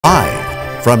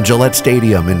Live from Gillette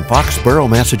Stadium in Foxborough,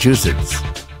 Massachusetts,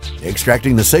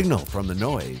 extracting the signal from the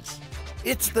noise,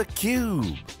 it's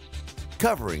theCUBE,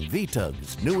 covering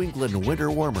VTUG's New England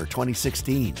Winter Warmer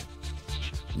 2016.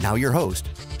 Now your host,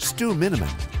 Stu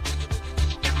Miniman.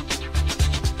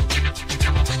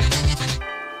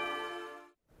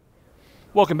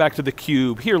 Welcome back to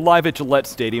theCUBE, here live at Gillette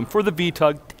Stadium for the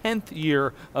VTUG 10th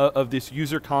year of this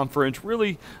user conference,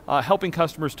 really helping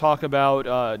customers talk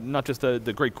about not just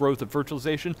the great growth of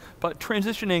virtualization, but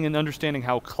transitioning and understanding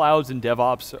how clouds and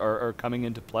DevOps are coming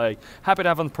into play. Happy to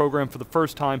have on the program for the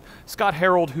first time, Scott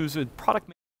Herold, who's a product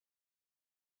manager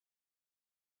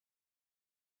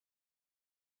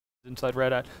inside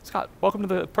Red Hat. Scott, welcome to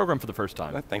the program for the first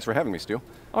time. Thanks for having me, Stu.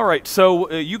 All right,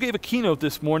 so you gave a keynote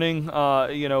this morning.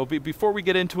 Before we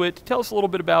get into it, tell us a little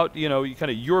bit about kind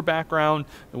of your background,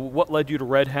 what led you to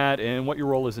Red Hat, and what your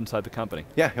role is inside the company.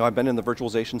 Yeah, I've been in the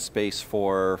virtualization space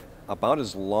for about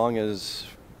as long as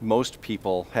most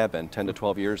people have been, 10 to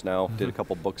 12 years now. Did a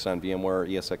couple books on VMware,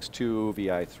 ESX2,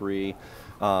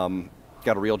 VI3.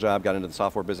 Got a real job, got into the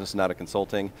software business, not a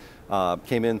consulting.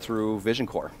 Came in through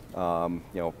VisionCore.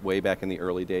 Way back in the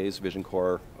early days,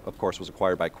 VisionCore, of course, was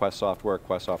acquired by Quest Software.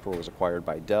 Quest Software was acquired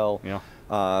by Dell. Yeah.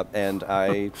 And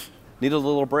I needed a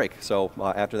little break. So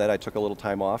after that, I took a little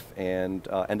time off and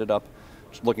ended up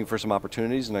looking for some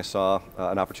opportunities, and I saw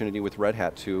an opportunity with Red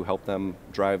Hat to help them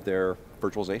drive their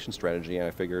virtualization strategy, and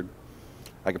I figured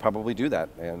I could probably do that,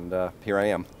 and here I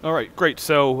am. All right, great.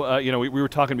 So, we were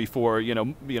talking before.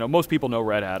 Most people know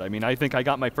Red Hat. I mean, I think I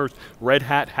got my first Red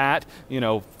Hat hat,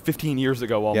 15 years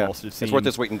ago almost. Yeah, it's worth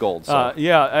its weight in gold. So.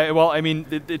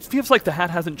 It feels like the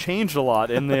hat hasn't changed a lot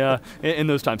in the in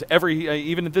those times.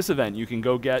 Even at this event, you can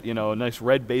go get a nice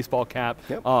red baseball cap.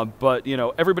 Yep. But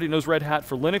everybody knows Red Hat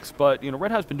for Linux, but Red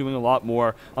Hat's been doing a lot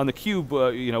more on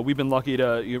theCUBE. We've been lucky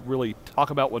to really talk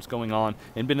about what's going on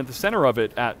and been at the center of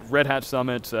it at Red Hat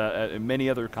Summit. At many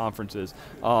other conferences.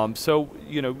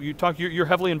 You're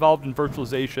heavily involved in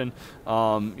virtualization.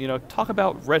 Talk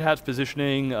about Red Hat's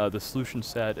positioning, the solution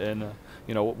set, and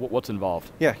what's involved.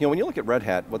 Yeah, when you look at Red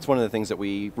Hat, what's one of the things that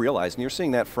we realize, and you're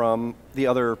seeing that from the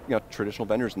other traditional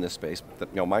vendors in this space,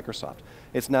 Microsoft.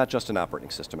 It's not just an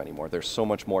operating system anymore. There's so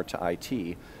much more to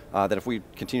IT that if we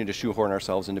continue to shoehorn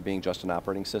ourselves into being just an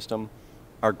operating system,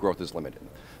 our growth is limited.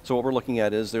 So what we're looking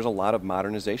at is there's a lot of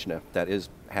modernization that is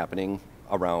happening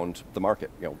around the market.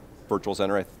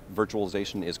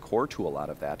 Virtualization is core to a lot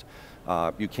of that.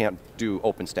 You can't do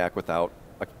OpenStack without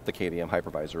the KVM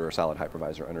hypervisor or solid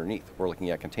hypervisor underneath. We're looking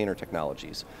at container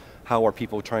technologies. How are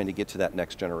people trying to get to that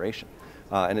next generation?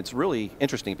 And it's really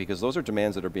interesting because those are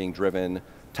demands that are being driven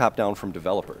top down from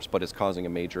developers, but it's causing a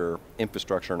major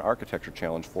infrastructure and architecture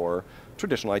challenge for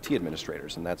traditional IT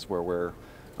administrators, and that's where we're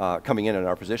coming in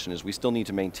our position is we still need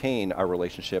to maintain our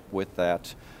relationship with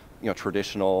that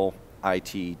traditional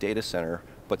IT data center,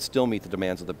 but still meet the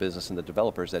demands of the business and the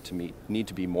developers that need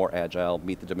to be more agile,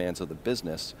 meet the demands of the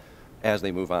business as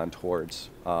they move on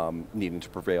towards needing to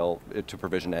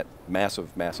provision at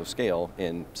massive scale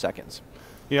in seconds.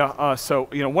 Yeah, so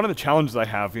one of the challenges I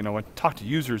have, when I talk to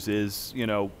users is,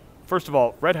 first of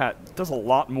all, Red Hat does a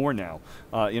lot more now.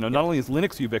 Not only is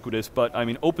Linux ubiquitous, but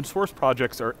open source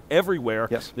projects are everywhere.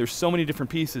 Yes. There's so many different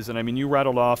pieces, and you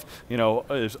rattled off,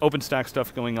 there's OpenStack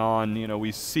stuff going on.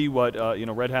 We see what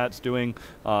Red Hat's doing,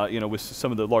 with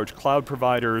some of the large cloud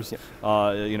providers.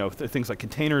 Yep. Things like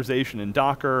containerization and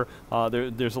Docker.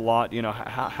 There's a lot.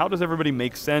 How does everybody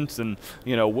make sense, and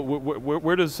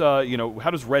where does how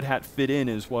does Red Hat fit in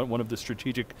as one of the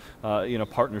strategic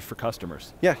partners for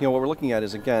customers? Yeah, what we're looking at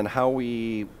is again how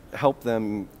we help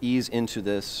them ease into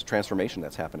this transformation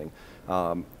that's happening.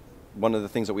 One of the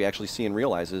things that we actually see and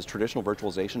realize is traditional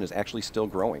virtualization is actually still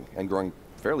growing and growing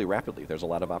fairly rapidly. There's a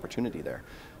lot of opportunity there.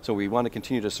 So we want to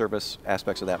continue to service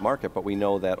aspects of that market, but we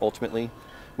know that ultimately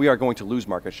we are going to lose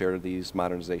market share to these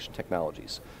modernization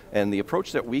technologies. And the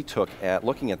approach that we took at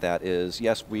looking at that is,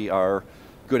 yes, we are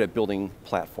good at building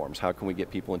platforms. How can we get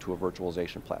people into a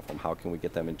virtualization platform? How can we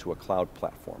get them into a cloud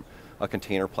platform, a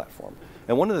container platform?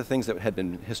 And one of the things that had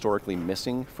been historically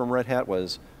missing from Red Hat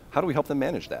was, how do we help them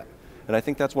manage that? And I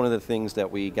think that's one of the things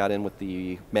that we got in with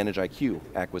the ManageIQ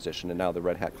acquisition and now the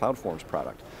Red Hat CloudForms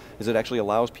product, is it actually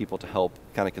allows people to help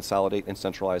kind of consolidate and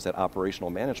centralize that operational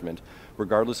management,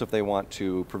 regardless if they want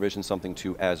to provision something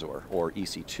to Azure or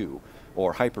EC2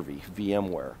 or Hyper-V,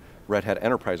 VMware, Red Hat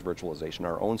Enterprise Virtualization,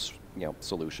 our own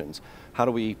solutions. How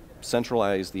do we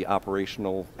centralize the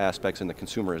operational aspects and the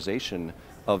consumerization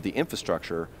of the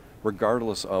infrastructure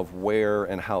regardless of where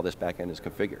and how this backend is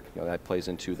configured. That plays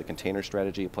into the container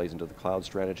strategy, it plays into the cloud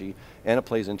strategy, and it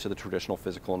plays into the traditional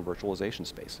physical and virtualization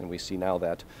space. And we see now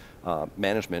that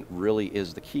management really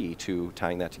is the key to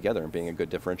tying that together and being a good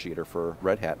differentiator for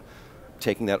Red Hat,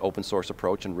 taking that open source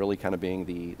approach and really kind of being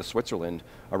the Switzerland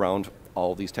around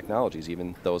all of these technologies,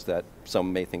 even those that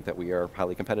some may think that we are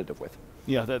highly competitive with.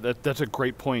 Yeah, that's a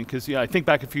great point, because I think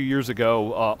back a few years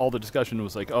ago, all the discussion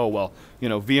was like, oh, well,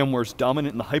 VMware's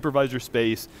dominant in the hypervisor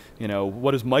space,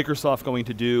 what is Microsoft going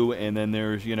to do? And then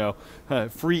there's,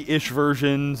 free-ish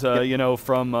versions,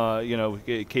 from,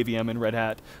 KVM and Red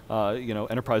Hat,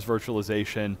 enterprise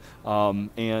virtualization,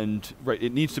 and right,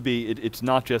 it needs to be, it's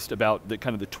not just about the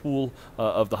kind of the tool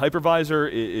of the hypervisor,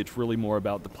 it's really more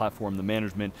about the platform, the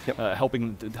management,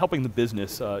 helping the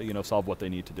business, solve what they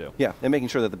need to do. Yeah, and making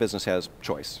sure that the business has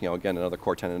choice. Again, another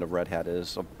core tenet of Red Hat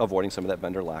is avoiding some of that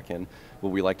vendor lock-in. Would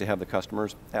we like to have the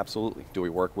customers? Absolutely. Do we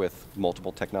work with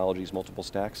multiple technologies, multiple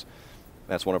stacks?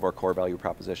 That's one of our core value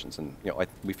propositions, and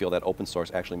we feel that open source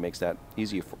actually makes that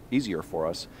easier for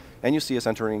us. And you see us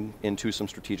entering into some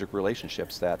strategic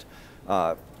relationships that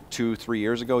 2-3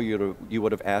 years ago you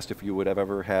would have asked if you would have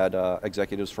ever had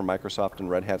executives from Microsoft and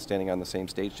Red Hat standing on the same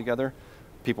stage together.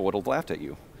 People would have laughed at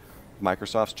you.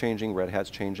 Microsoft's changing, Red Hat's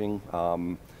changing.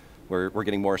 We're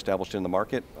getting more established in the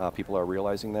market. People are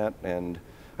realizing that, and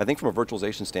I think from a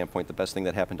virtualization standpoint, the best thing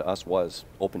that happened to us was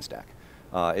OpenStack.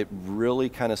 It really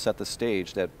kind of set the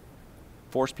stage that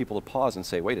forced people to pause and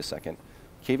say, wait a second,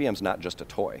 KVM's not just a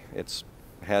toy. It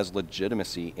has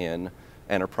legitimacy in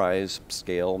enterprise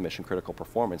scale, mission critical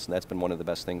performance, and that's been one of the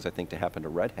best things I think to happen to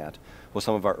Red Hat. With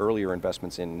some of our earlier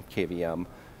investments in KVM,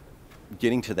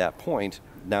 getting to that point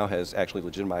now has actually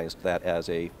legitimized that as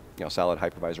a solid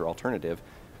hypervisor alternative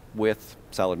with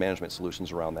solid management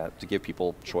solutions around that to give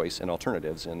people choice and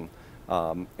alternatives in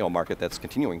a market that's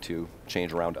continuing to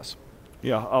change around us.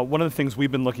 Yeah, one of the things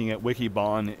we've been looking at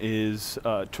Wikibon is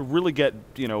to really get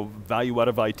value out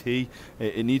of IT,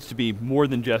 it needs to be more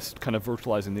than just kind of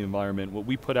virtualizing the environment. What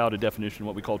we put out a definition,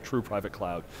 what we call true private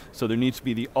cloud. So there needs to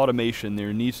be the automation,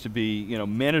 there needs to be,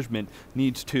 management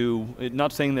needs to,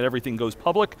 not saying that everything goes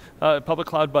public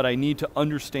cloud, but I need to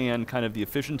understand kind of the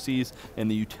efficiencies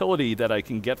and the utility that I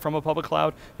can get from a public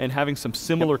cloud, and having some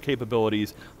similar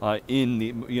capabilities in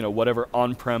the, whatever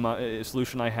on-prem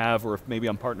solution I have, or if maybe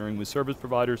I'm partnering with service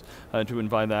providers to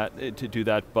invite that, to do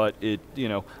that, but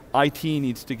IT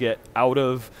needs to get out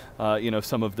of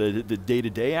some of the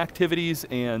day-to-day activities,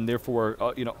 and therefore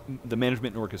the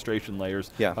management and orchestration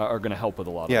layers are going to help with a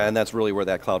lot of that. And that's really where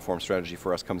that CloudForm strategy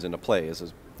for us comes into play,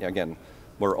 is again,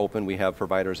 we're open, we have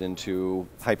providers into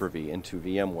Hyper-V, into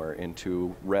VMware,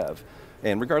 into Rev.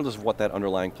 And regardless of what that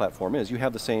underlying platform is, you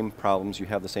have the same problems, you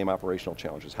have the same operational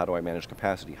challenges. How do I manage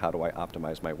capacity? How do I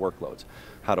optimize my workloads?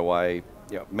 How do I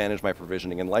manage my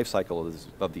provisioning and lifecycle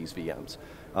of these VMs?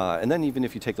 And then even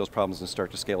if you take those problems and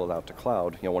start to scale it out to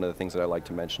cloud, one of the things that I like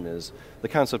to mention is the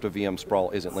concept of VM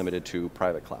sprawl isn't limited to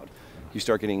private cloud. You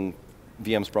start getting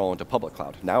VM sprawl into public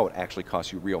cloud. Now it actually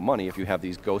costs you real money if you have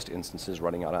these ghost instances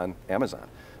running out on Amazon.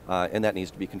 And that needs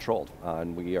to be controlled.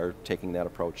 And we are taking that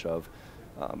approach of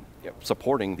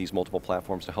supporting these multiple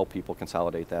platforms to help people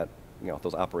consolidate that,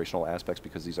 those operational aspects,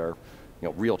 because these are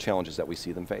real challenges that we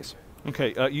see them face.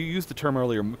 Okay, you used the term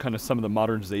earlier, kind of some of the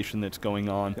modernization that's going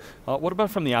on. What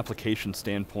about from the application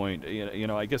standpoint?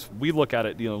 I guess we look at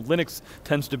it, Linux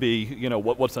tends to be,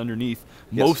 what's underneath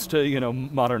most,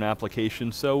 modern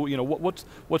applications. So,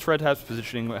 what's Red Hat's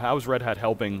positioning? How is Red Hat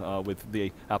helping with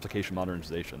the application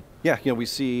modernization? Yeah, we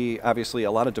see obviously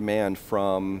a lot of demand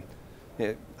from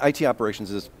IT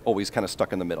operations is always kind of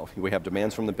stuck in the middle. We have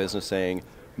demands from the business saying,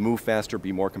 move faster,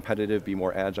 be more competitive, be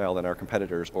more agile than our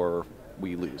competitors, or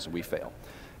we lose, we fail.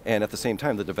 And at the same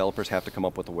time, the developers have to come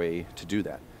up with a way to do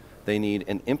that. They need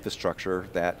an infrastructure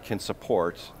that can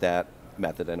support that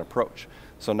method and approach.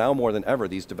 So now more than ever,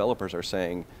 these developers are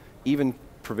saying, even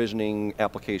provisioning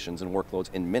applications and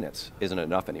workloads in minutes isn't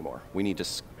enough anymore. We need to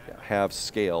have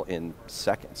scale in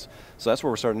seconds. So that's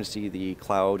where we're starting to see the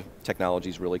cloud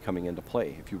technologies really coming into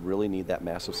play. If you really need that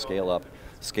massive scale up,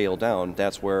 scale down,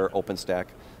 that's where OpenStack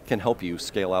can help you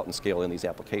scale out and scale in these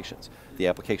applications. The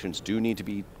applications do need to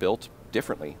be built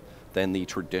differently than the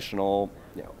traditional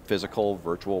physical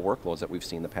virtual workloads that we've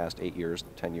seen the past 8 years,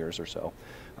 10 years or so.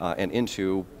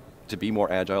 To be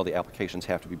more agile, the applications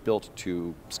have to be built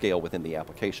to scale within the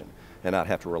application and not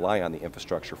have to rely on the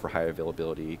infrastructure for high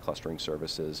availability, clustering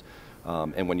services.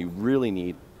 And when you really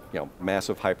need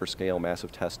massive hyperscale,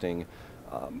 massive testing,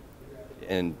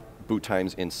 and boot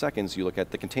times in seconds, you look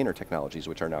at the container technologies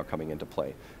which are now coming into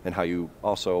play, and how you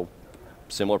also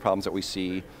similar problems that we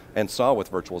see and saw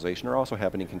with virtualization are also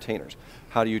happening in containers.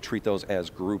 How do you treat those as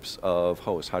groups of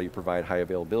hosts? How do you provide high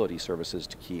availability services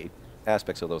to key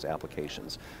aspects of those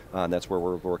applications? And that's where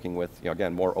we're working with,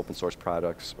 again, more open source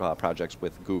projects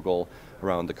with Google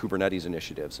around the Kubernetes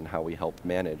initiatives and how we help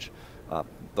manage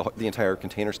the entire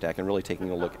container stack, and really taking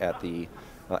a look at the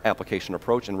application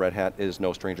approach. And Red Hat is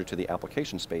no stranger to the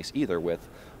application space either, with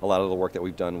a lot of the work that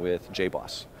we've done with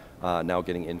JBoss. Now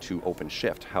getting into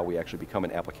OpenShift, how we actually become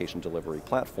an application delivery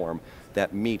platform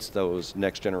that meets those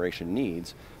next generation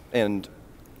needs, and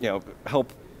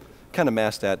help kind of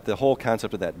mask that. The whole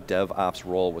concept of that DevOps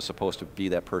role was supposed to be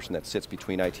that person that sits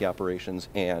between IT operations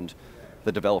and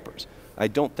the developers. I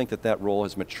don't think that that role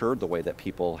has matured the way that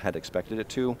people had expected it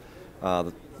to.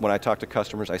 When I talk to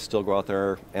customers, I still go out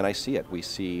there and I see it. We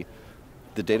see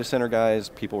the data center guys,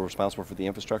 people responsible for the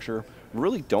infrastructure,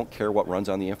 really don't care what runs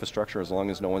on the infrastructure as long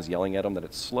as no one's yelling at them that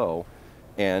it's slow,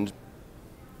 and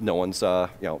no one's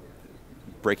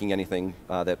breaking anything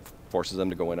that forces them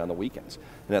to go in on the weekends.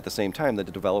 And at the same time, the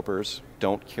developers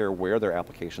don't care where their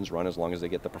applications run as long as they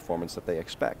get the performance that they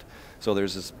expect. So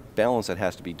there's this balance that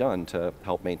has to be done to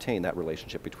help maintain that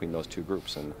relationship between those two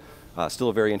groups. And still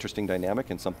a very interesting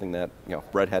dynamic, and something that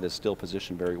Red Hat is still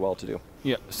positioned very well to do.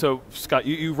 Yeah, so Scott,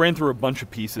 you ran through a bunch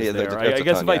of pieces there. I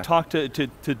guess if I talk to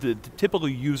the typical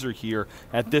user here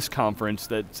at this conference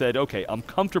that said, okay, I'm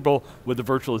comfortable with the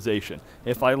virtualization.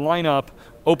 If I line up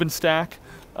OpenStack,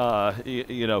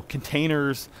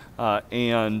 containers,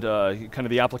 and kind of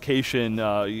the application,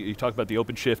 you talk about the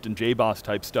OpenShift and JBoss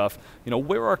type stuff,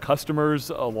 where are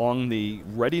customers along the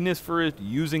readiness for it,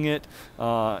 using it,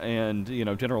 and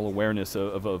general awareness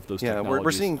of those technologies? Yeah,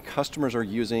 we're seeing customers are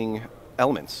using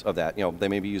elements of that. They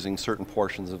may be using certain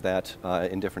portions of that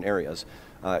in different areas.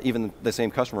 Even the same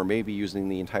customer may be using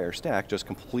the entire stack, just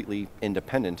completely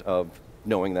independent of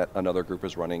knowing that another group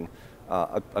is running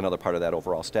another part of that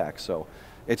overall stack. So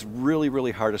it's really,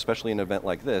 really hard, especially in an event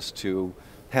like this, to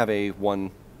have a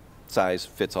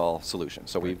one-size-fits-all solution.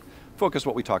 So we focused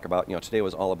what we talk about. Today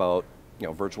was all about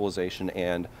virtualization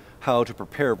and how to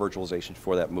prepare virtualization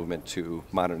for that movement to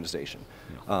modernization.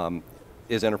 Yeah.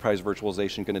 Is enterprise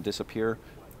virtualization going to disappear?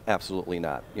 Absolutely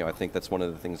not. I think that's one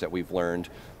of the things that we've learned,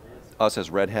 us as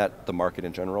Red Hat, the market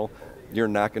in general. You're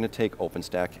not going to take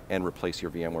OpenStack and replace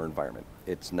your VMware environment.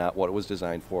 It's not what it was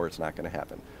designed for. It's not going to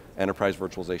happen. Enterprise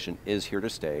virtualization is here to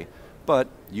stay, but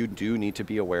you do need to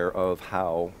be aware of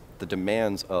how the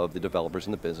demands of the developers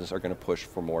in the business are going to push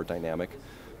for more dynamic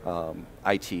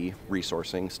IT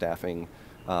resourcing, staffing,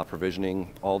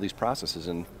 provisioning, all these processes,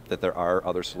 and that there are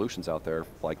other solutions out there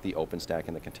like the OpenStack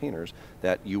and the containers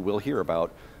that you will hear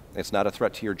about. It's not a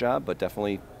threat to your job, but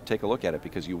definitely take a look at it,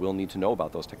 because you will need to know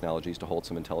about those technologies to hold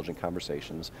some intelligent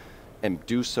conversations, and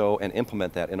do so and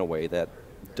implement that in a way that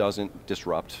doesn't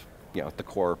disrupt the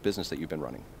core business that you've been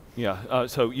running. Yeah,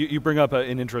 so you bring up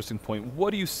an interesting point.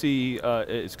 What do you see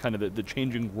as kind of the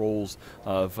changing roles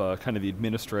of kind of the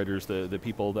administrators, the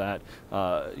people that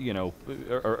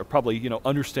are probably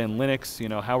understand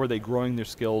Linux? How are they growing their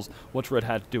skills? What's Red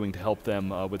Hat doing to help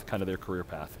them with kind of their career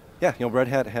path? Yeah, Red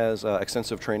Hat has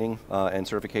extensive training and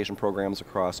certification programs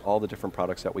across all the different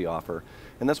products that we offer,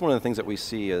 and that's one of the things that we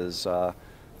see is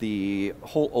the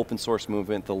whole open source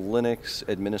movement. The Linux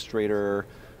administrator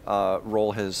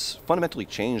role has fundamentally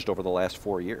changed over the last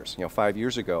 4 years. 5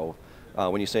 years ago,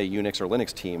 when you say Unix or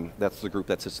Linux team, that's the group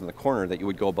that sits in the corner that you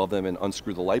would go above them and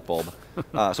unscrew the light bulb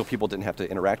so people didn't have to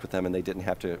interact with them, and they didn't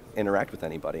have to interact with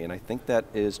anybody. And I think that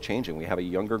is changing. We have a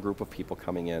younger group of people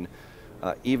coming in.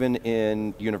 Even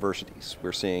in universities,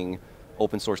 we're seeing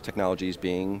open source technologies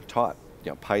being taught.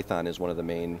 Python is one of the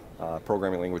main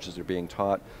programming languages that are being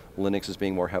taught. Linux is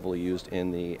being more heavily used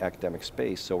in the academic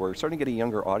space. So we're starting to get a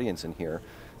younger audience in here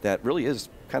that really is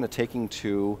kind of taking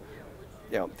to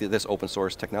this open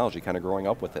source technology, kind of growing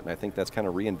up with it. And I think that's kind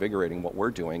of reinvigorating what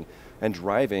we're doing and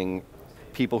driving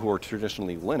people who are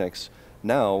traditionally Linux.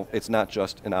 Now, it's not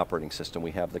just an operating system.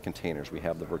 We have the containers, we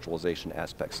have the virtualization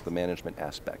aspects, the management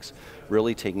aspects,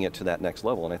 really taking it to that next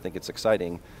level. And I think it's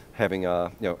exciting having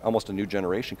almost a new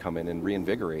generation come in and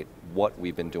reinvigorate what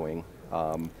we've been doing,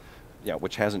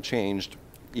 which hasn't changed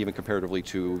even comparatively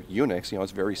to Unix.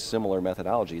 It's very similar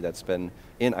methodology that's been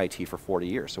in IT for 40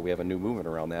 years. So we have a new movement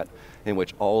around that in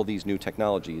which all these new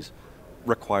technologies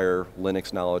require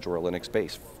Linux knowledge or a Linux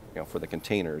base, for the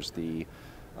containers, the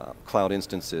cloud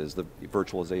instances, the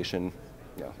virtualization,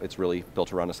 it's really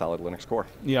built around a solid Linux core.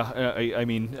 Yeah, I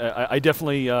mean, I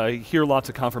definitely hear lots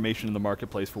of confirmation in the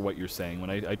marketplace for what you're saying. When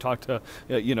I talk to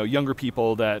younger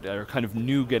people that are kind of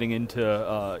new getting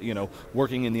into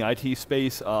working in the IT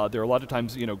space, there are a lot of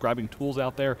times grabbing tools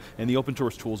out there, and the open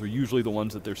source tools are usually the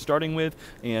ones that they're starting with,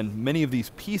 and many of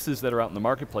these pieces that are out in the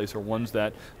marketplace are ones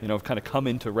that have kind of come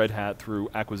into Red Hat through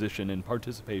acquisition and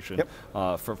participation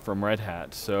from Red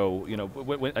Hat. So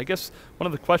I guess one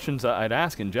of the questions I'd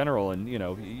ask in general, and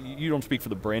you don't speak for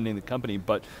the branding of the company,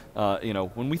 but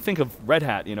when we think of Red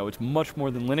Hat, it's much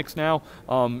more than Linux now.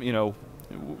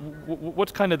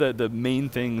 What's kind of the main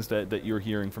things that you're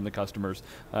hearing from the customers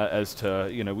as to,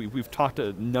 we've talked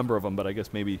a number of them, but I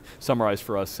guess maybe summarize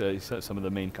for us some of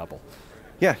the main couple.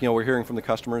 Yeah, we're hearing from the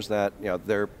customers that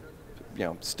they're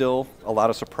still a lot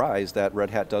of surprise that Red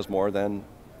Hat does more than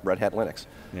Red Hat Linux,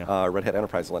 Red Hat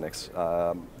Enterprise Linux.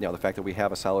 The fact that we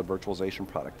have a solid virtualization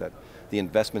product, that the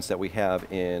investments that we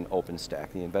have in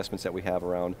OpenStack, the investments that we have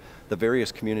around the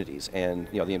various communities, and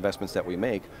the investments that we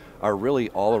make are really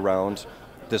all around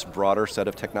this broader set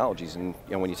of technologies. And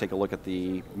when you take a look at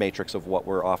the matrix of what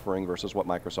we're offering versus what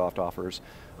Microsoft offers,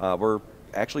 we're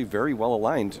actually very well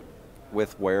aligned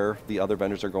with where the other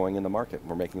vendors are going in the market.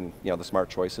 We're making the smart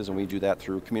choices, and we do that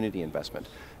through community investment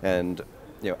and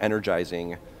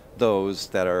energizing those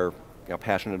that are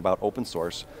passionate about open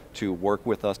source to work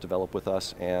with us, develop with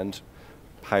us, and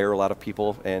hire a lot of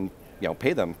people and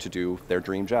pay them to do their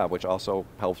dream job, which also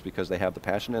helps because they have the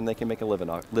passion and they can make a living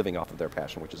off of their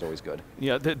passion, which is always good.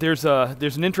 Yeah, there's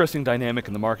an interesting dynamic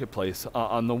in the marketplace.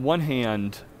 On the one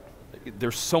hand,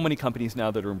 there's so many companies now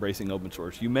that are embracing open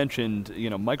source. You mentioned,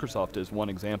 Microsoft is one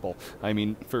example. I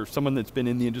mean, for someone that's been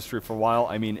in the industry for a while,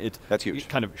 I mean, that's huge.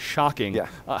 Kind of shocking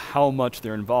how much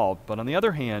they're involved. But on the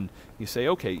other hand, you say,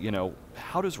 okay,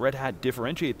 how does Red Hat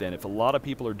differentiate then if a lot of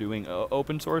people are doing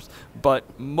open source,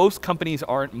 but most companies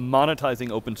aren't monetizing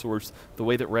open source the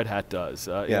way that Red Hat does?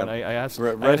 And I asked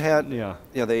Red Hat,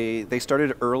 they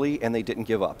started early and they didn't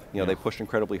give up. They pushed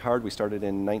incredibly hard. We started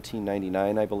in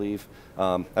 1999, I believe.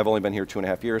 I've only been here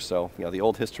 2.5 years, so the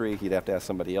old history, you'd have to ask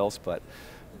somebody else, but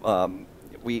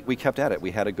we kept at it.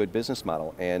 We had a good business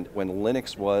model, and when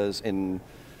Linux was in,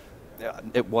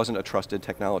 it wasn't a trusted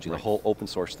technology. The whole open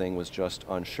source thing was just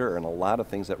unsure, and a lot of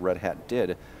things that Red Hat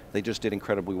did, they just did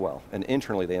incredibly well. And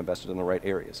internally, they invested in the right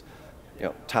areas.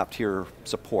 Top tier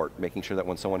support, making sure that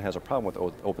when someone has a problem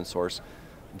with open source,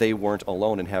 they weren't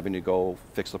alone in having to go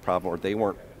fix the problem, or they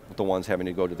weren't the ones having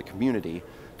to go to the community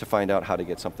to find out how to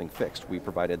get something fixed. We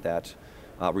provided that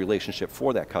relationship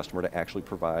for that customer to actually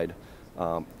provide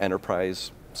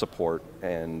enterprise support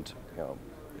and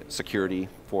security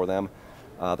for them.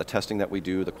 The testing that we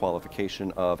do, the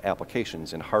qualification of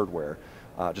applications and hardware,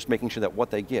 just making sure that what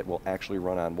they get will actually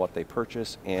run on what they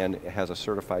purchase, and it has a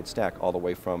certified stack all the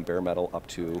way from bare metal up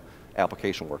to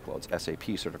application workloads,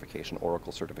 SAP certification,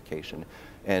 Oracle certification.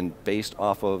 And based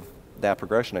off of that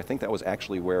progression, I think that was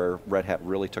actually where Red Hat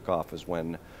really took off, is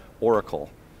when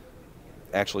Oracle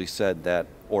actually said that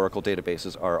Oracle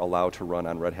databases are allowed to run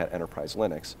on Red Hat Enterprise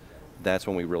Linux. That's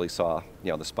when we really saw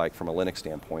the spike from a Linux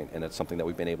standpoint, and it's something that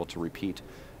we've been able to repeat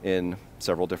in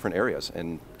several different areas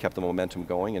and kept the momentum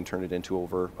going and turned it into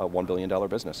over a $1 billion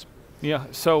business. Yeah,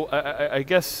 so I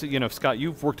guess, Scott,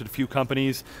 you've worked at a few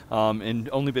companies and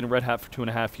only been at Red Hat for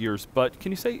 2.5 years, but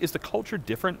can you say, is the culture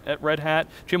different at Red Hat?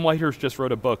 Jim Whitehurst just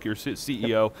wrote a book, your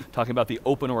CEO, talking about the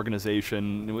open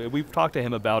organization. We've talked to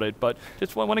him about it, but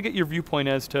just want to get your viewpoint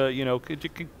as to, could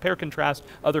you compare, contrast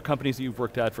other companies that you've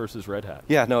worked at versus Red Hat?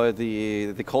 Yeah, no,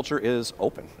 the culture is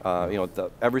open.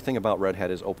 Everything about Red Hat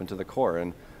is open to the core,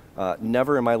 and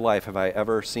never in my life have I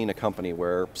ever seen a company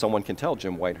where someone can tell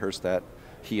Jim Whitehurst that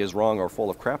he is wrong or full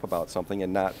of crap about something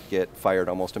and not get fired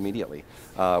almost immediately.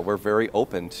 We're very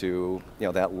open to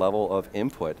that level of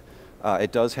input.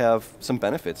 It does have some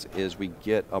benefits, is we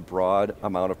get a broad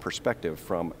amount of perspective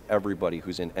from everybody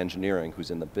who's in engineering,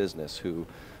 who's in the business, who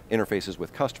interfaces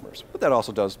with customers. But that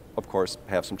also does, of course,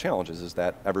 have some challenges, is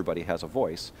that everybody has a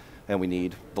voice, and we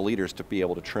need the leaders to be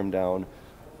able to trim down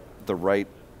the right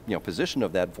position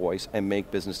of that voice and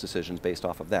make business decisions based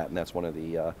off of that. And that's one of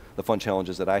the fun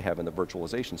challenges that I have in the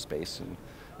virtualization space. And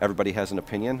everybody has an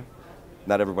opinion.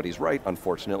 Not everybody's right,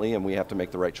 unfortunately, and we have to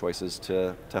make the right choices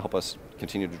to help us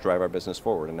continue to drive our business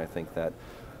forward. And I think that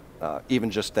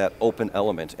even just that open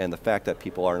element and the fact that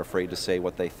people aren't afraid to say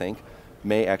what they think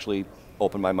may actually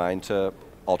open my mind to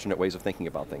alternate ways of thinking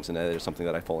about things, and that is something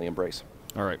that I fully embrace.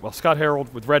 All right, well, Scott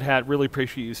Herold with Red Hat, really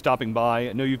appreciate you stopping by.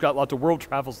 I know you've got lots of world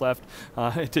travels left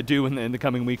to do in the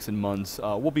coming weeks and months.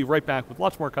 We'll be right back with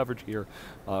lots more coverage here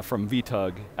from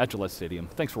VTUG at Gillette Stadium.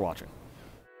 Thanks for watching.